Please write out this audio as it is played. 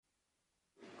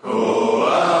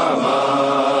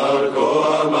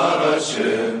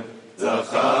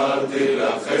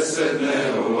חסד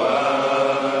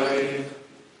נעורייך,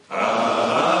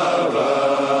 אהבה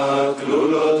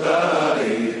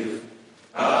כלולותייך,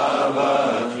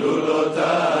 אהבה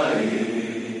כלולותייך.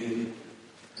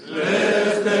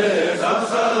 לכתך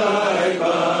אחרי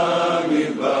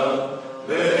במדבר,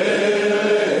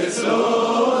 בארץ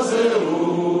לא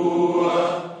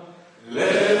זרוע.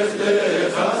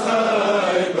 לכתך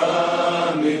אחרי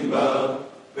במדבר,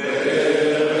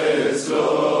 בארץ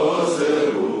לא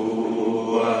זרוע.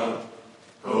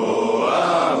 כה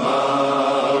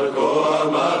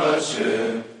אמר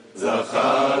השם,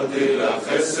 זכרתי לך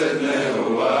חסד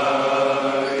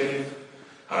נעורייך,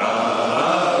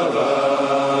 אהבה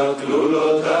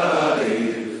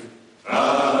כלולותייך,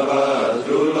 אהבה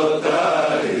כלולותייך.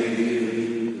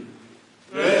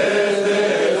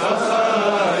 לכתך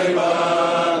אחרי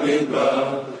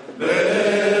במדבר,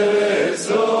 בארץ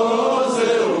לא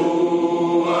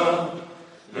זרוע.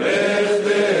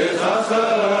 לכתך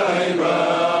אחרי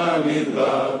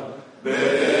במדבר,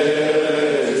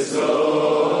 בארץ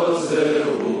לא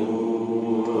זרוע.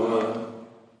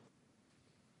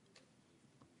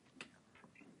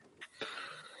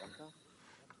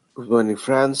 Good morning,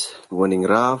 friends. Good morning,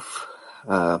 Raf.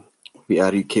 We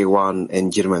are UK1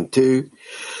 and German 2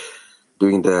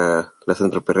 doing the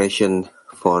lesson preparation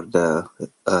for the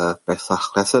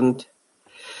Pesach lesson.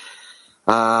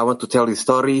 I want to tell this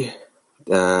story.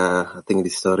 I think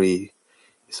this story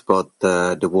is about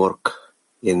the work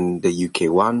in the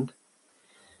UK1.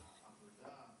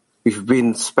 We've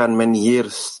been spent many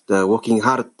years working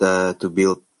hard to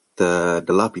build the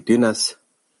love between us.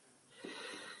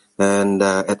 And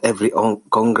at every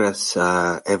Congress,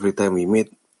 every time we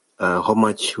meet, how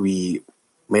much we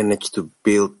manage to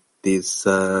build this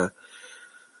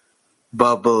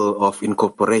bubble of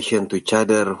incorporation to each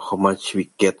other, how much we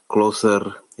get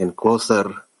closer and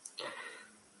closer.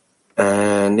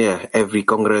 And yeah, every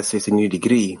Congress is a new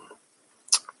degree.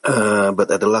 But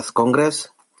at the last Congress,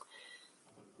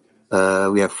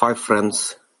 we have 5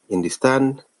 friends in this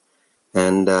stand,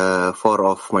 and 4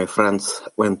 of my friends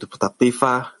went to Petah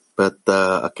Tikva, but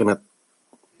I cannot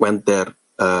went there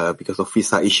because of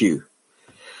visa issue.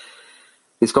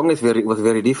 This Congress was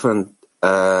very different.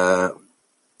 I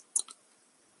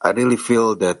really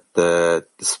feel that the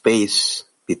space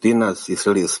between us is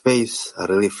really a space. I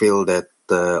really feel that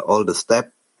all the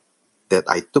steps that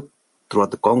I took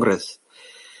throughout the Congress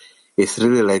is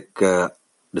really like the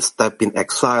step in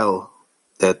exile,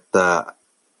 that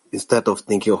instead of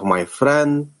thinking of my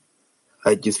friend,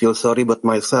 I just feel sorry about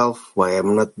myself, why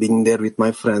I'm not being there with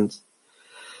my friends.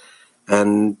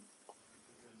 And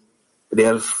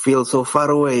they feel so far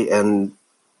away, and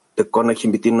the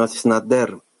connection between us is not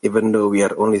there, even though we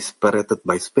are only separated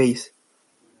by space.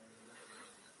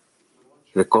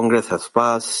 The Congress has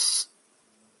passed.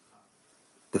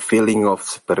 The feeling of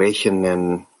separation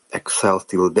and exile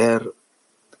still there.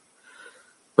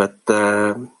 But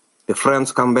the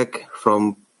friends come back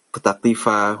from Petah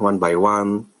Tikva one by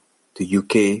one to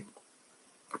UK.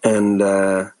 And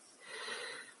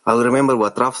I'll remember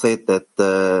what Raf said, that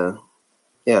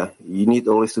you need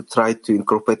always to try to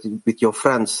incorporate it with your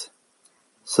friends.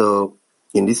 So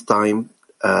in this time,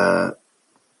 I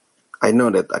know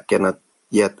that I cannot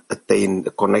yet attain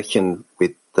the connection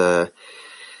with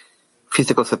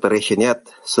physical separation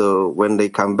yet. So when they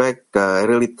come back, I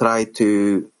really try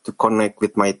to connect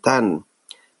with my tent.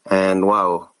 And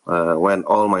wow, when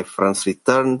all my friends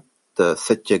return,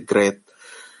 such a great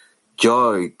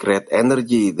joy, great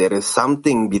energy. There is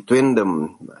something between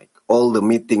them. Like all the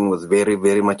meeting was very,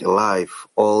 very much alive.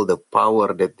 All the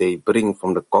power that they bring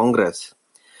from the Congress.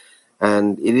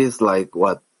 And it is like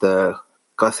what the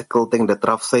classical thing that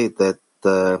Raf said, that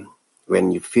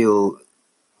when you feel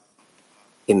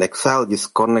in exile,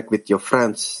 just connect with your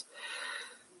friends.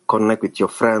 Connect with your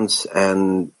friends,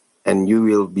 and you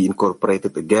will be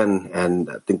incorporated again. And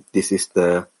I think this is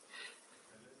the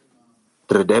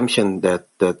redemption that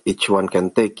each one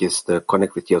can take, is to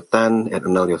connect with your tent and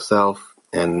know yourself.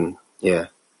 And yeah,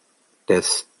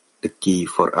 that's the key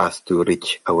for us to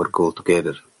reach our goal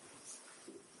together.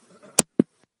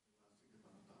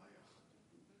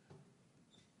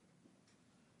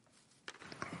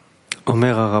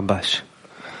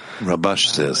 Rabash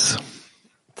says,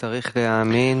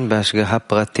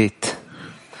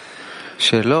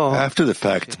 after the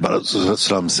fact, Baruch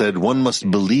said, one must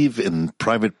believe in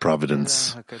private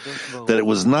providence, that it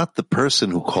was not the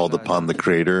person who called upon the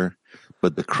Creator,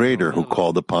 but the Creator who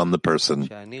called upon the person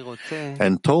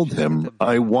and told him,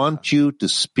 I want you to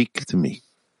speak to me.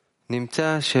 It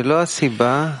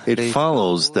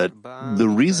follows that the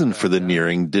reason for the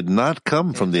nearing did not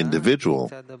come from the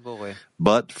individual,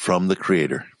 but from the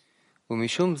Creator.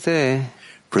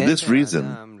 For this reason,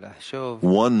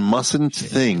 one mustn't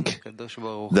think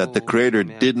that the Creator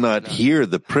did not hear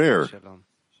the prayer.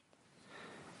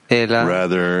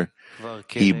 Rather,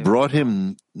 He brought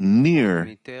him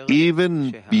near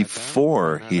even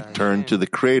before he turned to the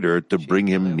Creator to bring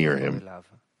him near him.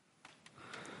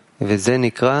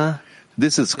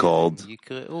 This is called,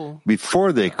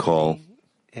 before they call,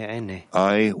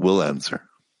 I will answer.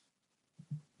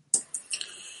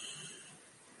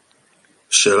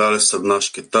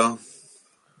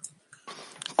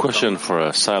 Question for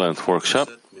a silent workshop.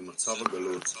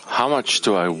 How much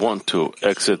do I want to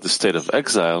exit the state of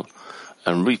exile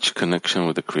and reach connection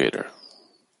with the Creator?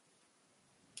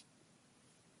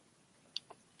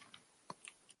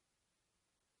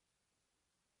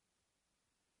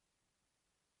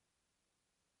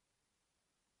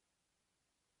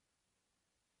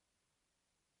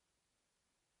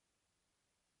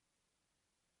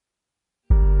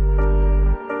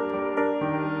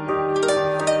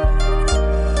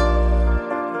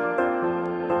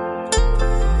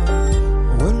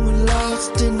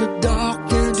 In the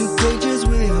dark, into cages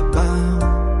we are bound,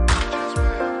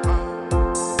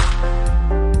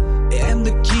 and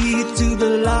the key to the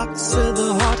lock so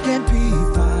the heart can't be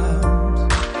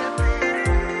found.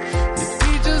 You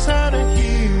teach us how to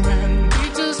hear and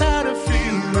teach us how to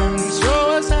feel and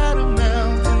show us how to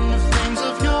melt in the flames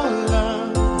of your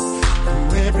love.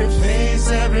 Through every face,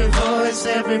 every voice,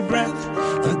 every breath,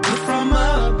 a gift from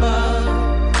above.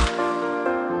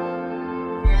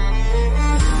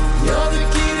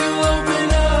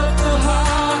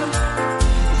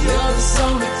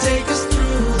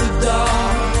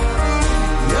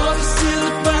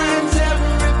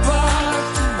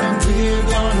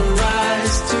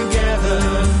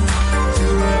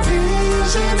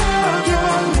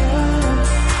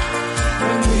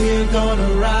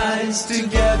 Gonna rise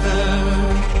together.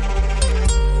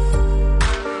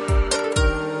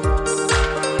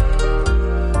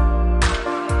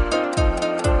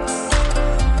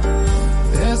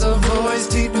 There's a voice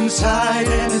deep inside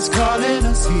and it's calling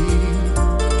us here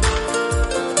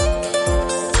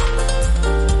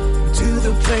to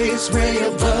the place way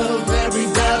above every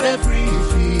doubt, every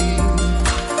fear.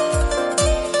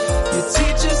 You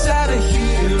teach us how to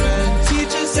hear and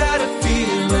teach us how to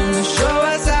feel and show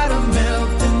us how to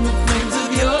melt in the flames of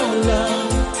your love.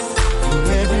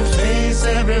 Through every face,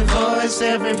 every voice,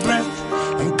 every breath,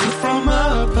 a gift from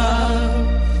above.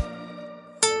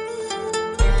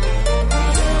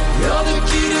 You're the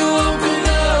key to open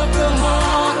up the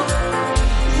heart.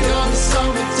 You're the song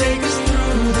that takes us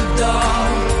through the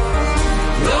dark.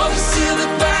 You're the seal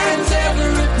that binds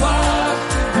every part.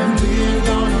 And we're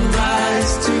gonna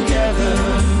rise together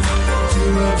to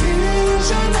a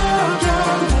vision of your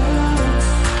love.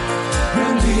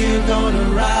 And we're gonna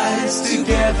rise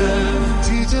together.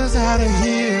 Teach us how to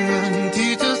hear and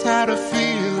teach us how to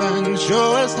feel and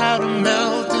show us how to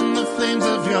melt in the flames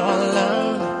of your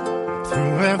love.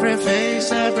 Through every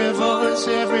face, every voice,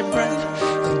 every breath,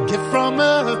 a gift from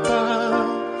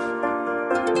above.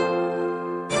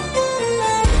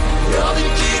 You're the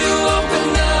key to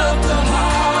open up the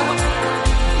heart.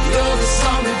 You're the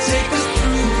song that takes us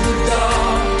through the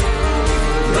dark.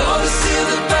 You're the seal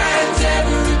that binds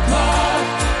every part.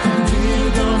 And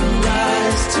we're gonna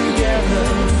rise together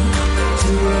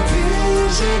to a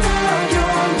vision of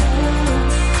your love.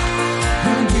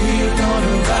 And we're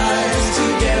gonna rise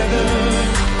together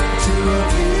to a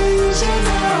vision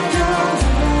of your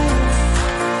love.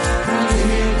 And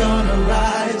we're gonna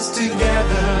rise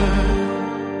together.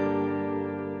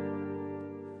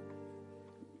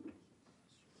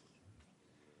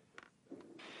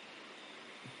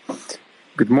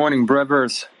 Good morning,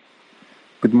 brothers.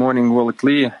 Good morning, Wallach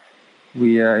Lee.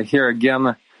 We are here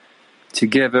again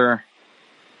together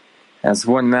as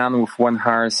one man with one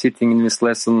heart, sitting in this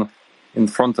lesson in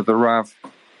front of the Rav,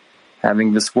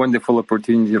 having this wonderful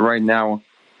opportunity right now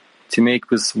to make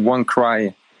this one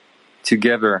cry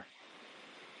together.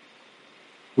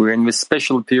 We're in this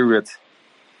special period,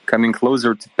 coming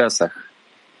closer to Pesach.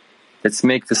 Let's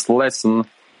make this lesson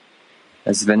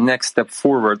as the next step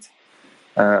forward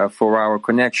for our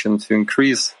connection to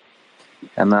increase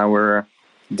and our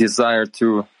desire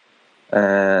to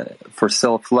for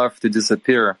self-love to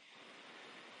disappear,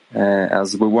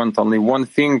 as we want only one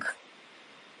thing.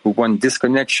 We want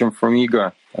disconnection from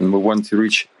ego, and we want to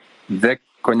reach the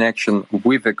connection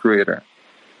with the Creator.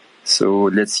 So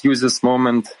let's use this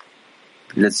moment,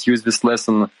 let's use this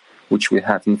lesson which we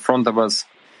have in front of us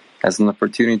as an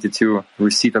opportunity to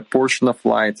receive a portion of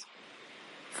light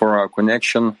for our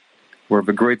connection, where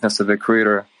the greatness of the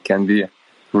Creator can be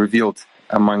revealed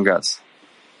among us.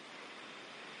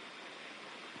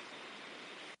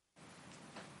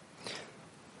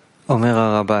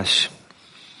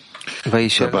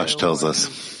 Rabash tells us,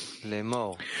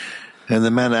 and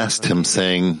the man asked him,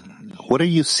 saying, "What are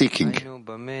you seeking?"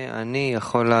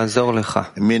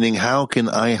 Meaning, how can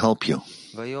I help you?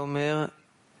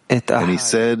 And he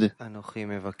said,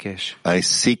 I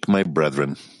seek my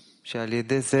brethren.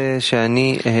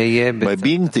 By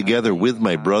being together with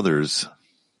my brothers,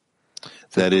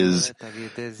 that is,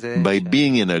 by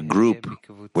being in a group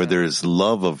where there is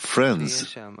love of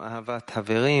friends,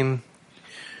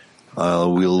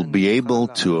 we'll be able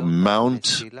to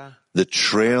mount the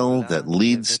trail that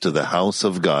leads to the house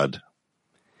of God.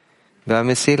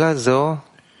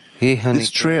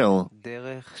 This trail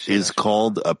is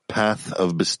called a path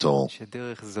of bestowal,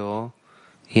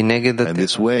 and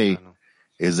this way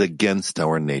is against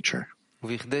our nature.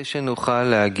 To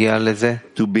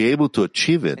be able to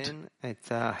achieve it,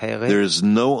 there is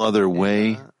no other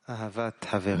way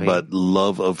but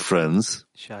love of friends,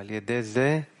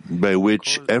 by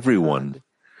which everyone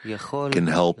can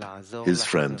help his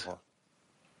friend.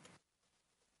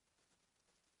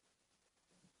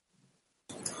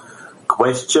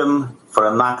 Question for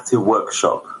an active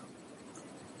workshop.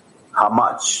 How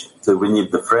much do we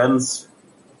need the friends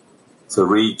to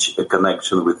reach a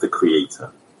connection with the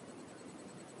Creator?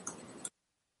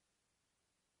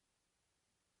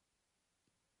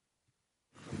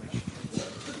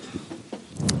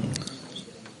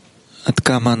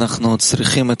 How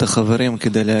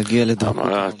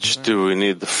much do we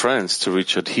need the friends to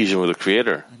reach adhesion with the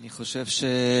Creator?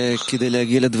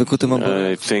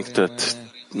 I think that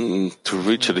to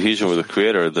reach adhesion with the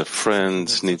Creator, the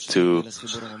friends need to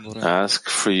ask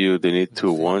for you, they need to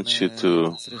want you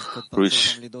to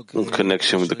reach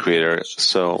connection with the Creator.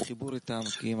 So you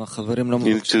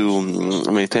need to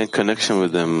maintain connection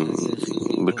with them,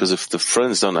 because if the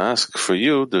friends don't ask for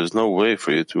you, there's no way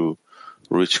for you to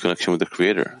reach connection with the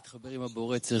Creator. To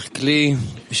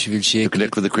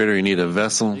connect with the Creator, you need a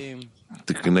vessel.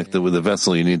 To connect with the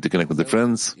vessel, you need to connect with the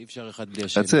friends.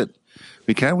 That's it.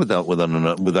 We can't without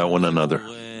one another.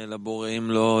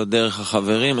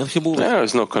 There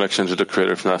is no connection to the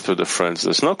Creator if not through the friends.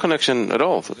 There's no connection at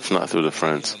all if not through the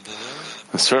friends.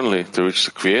 And certainly to reach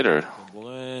the Creator,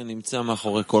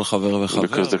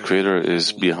 because the Creator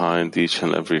is behind each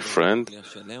and every friend,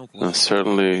 and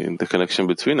certainly in the connection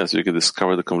between us, we can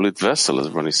discover the complete vessel, as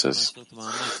Ronnie says.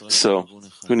 So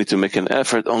we need to make an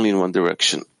effort only in one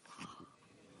direction.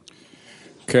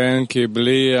 Yes,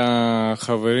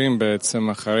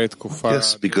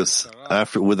 because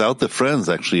without the friends,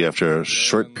 actually, after a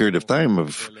short period of time,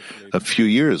 of a few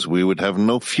years, we would have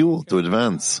no fuel to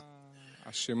advance.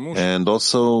 And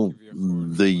also,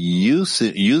 the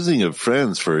using of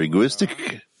friends for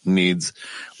egoistic needs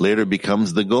later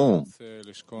becomes the goal,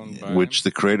 which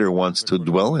the Creator wants to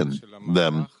dwell in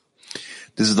them.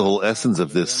 This is the whole essence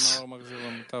of this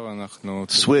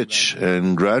switch,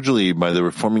 and gradually, by the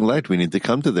reforming light, we need to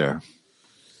come to there.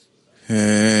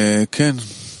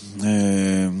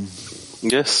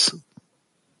 Yes.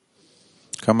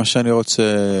 As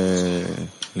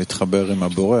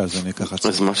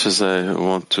much as I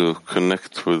want to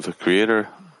connect with the Creator,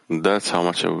 that's how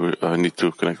much I need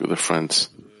to connect with the friends.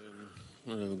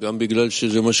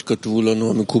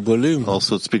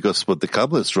 Also, it's because what the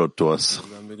Kabbalists wrote to us,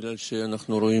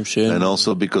 and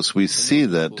also because we see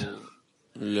that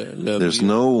there's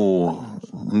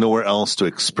nowhere else to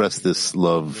express this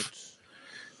love.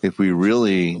 If we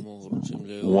really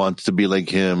want to be like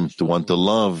Him, to want to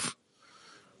love,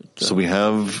 so we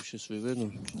have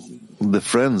the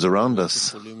friends around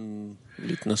us,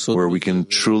 where we can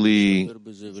truly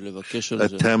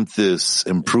attempt this,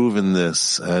 improve in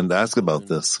this, and ask about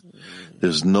this.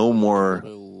 There's no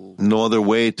other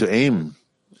way to aim,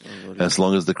 as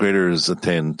long as the Creator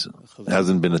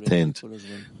hasn't been attained.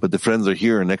 But the friends are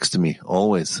here next to me,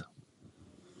 always.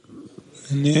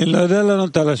 I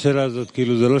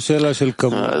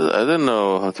don't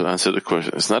know how to answer the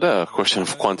question. It's not a question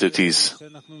of quantities.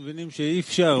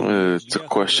 It's a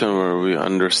question where we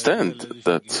understand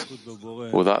that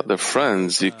without the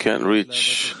friends, you can't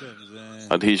reach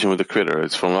adhesion with the Creator.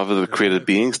 It's from love of the created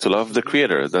beings to love the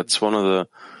Creator. That's one of the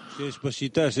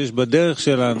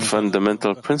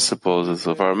fundamental principles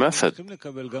of our method.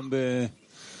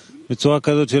 We have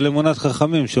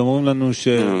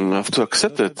to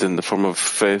accept it in the form of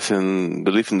faith and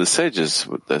belief in the sages.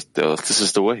 This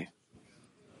is the way.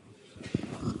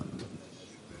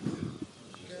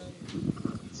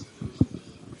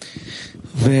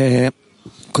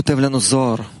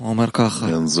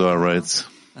 And Zohar writes,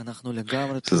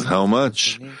 says, how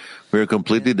much We are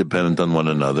completely dependent on one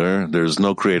another. There's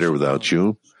no creator without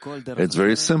you. It's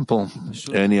very simple.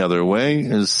 Any other way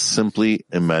is simply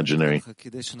imaginary.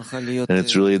 And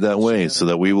it's really that way, so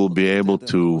that we will be able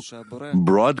to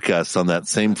broadcast on that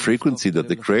same frequency that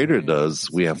the Creator does.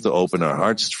 We have to open our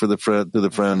hearts to the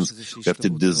friends. We have to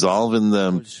dissolve in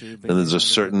them. And there's a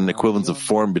certain equivalence of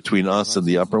form between us and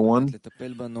the upper one.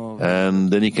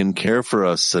 And then He can care for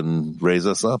us and raise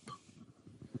us up.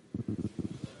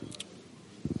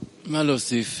 מה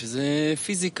להוסיף? זה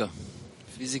פיזיקה.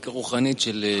 פיזיקה רוחנית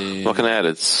של... What can I add?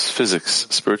 It's physics,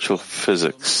 spiritual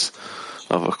physics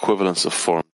of equivalence of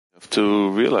form. You have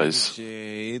to realize.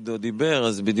 כשעידו דיבר,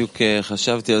 אז בדיוק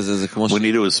חשבתי על זה, זה כמו... When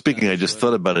Ido was speaking, I just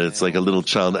thought about it. It's like a little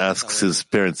child asks his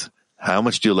parents, how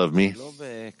much do you love me? לא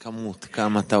בכמות,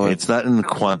 כמה אתה אוהב. It's not in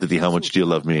quantity, how much do you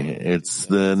love me? It's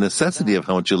the necessity of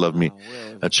how much you love me.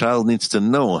 A child needs to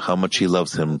know how much he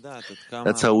loves him.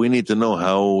 That's how we need to know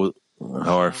how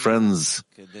our friends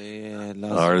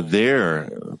are there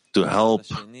to help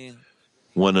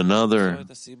one another,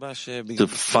 to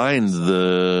find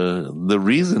the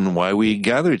reason why we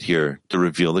gathered here, to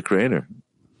reveal the Creator.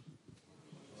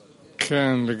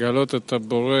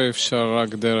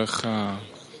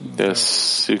 Yes,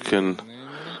 you can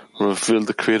reveal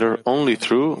the Creator only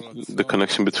through the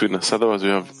connection between us. Otherwise, we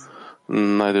have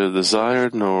neither desire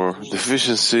nor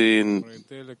deficiency,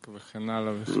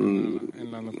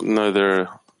 neither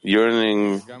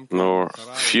yearning nor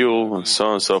fuel, and so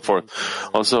on and so forth.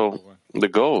 Also, the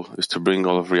goal is to bring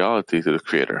all of reality to the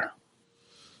Creator.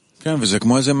 And it's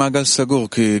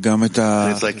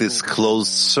like this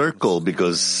closed circle,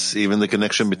 because even the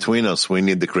connection between us, we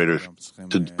need the Creator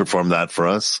to perform that for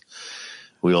us.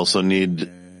 We also need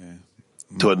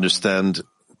to understand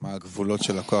what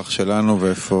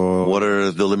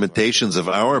are the limitations of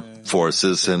our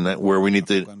forces and where we need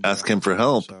to ask Him for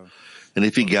help. And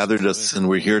if He gathered us and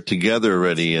we're here together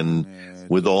already and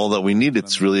with all that we need,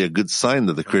 it's really a good sign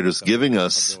that the Creator is giving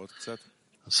us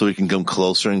so we can come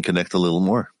closer and connect a little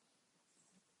more.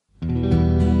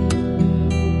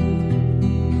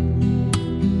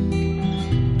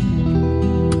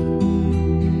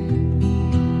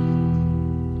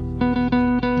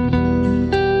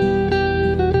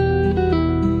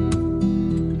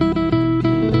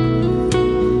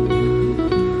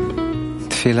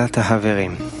 תפילת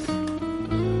החברים.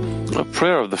 A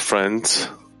prayer of the friends.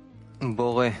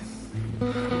 בורא,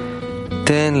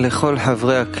 תן לכל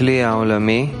חברי הכלי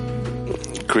העולמי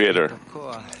Creator,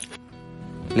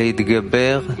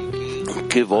 להתגבר,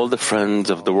 give all the friends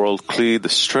of the world Kli the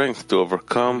strength to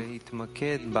overcome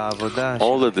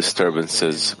all the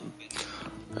disturbances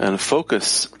and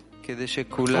focus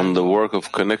on the work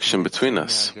of connection between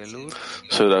us,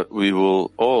 so that we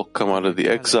will all come out of the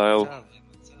exile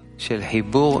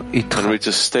and reach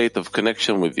a state of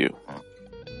connection with you.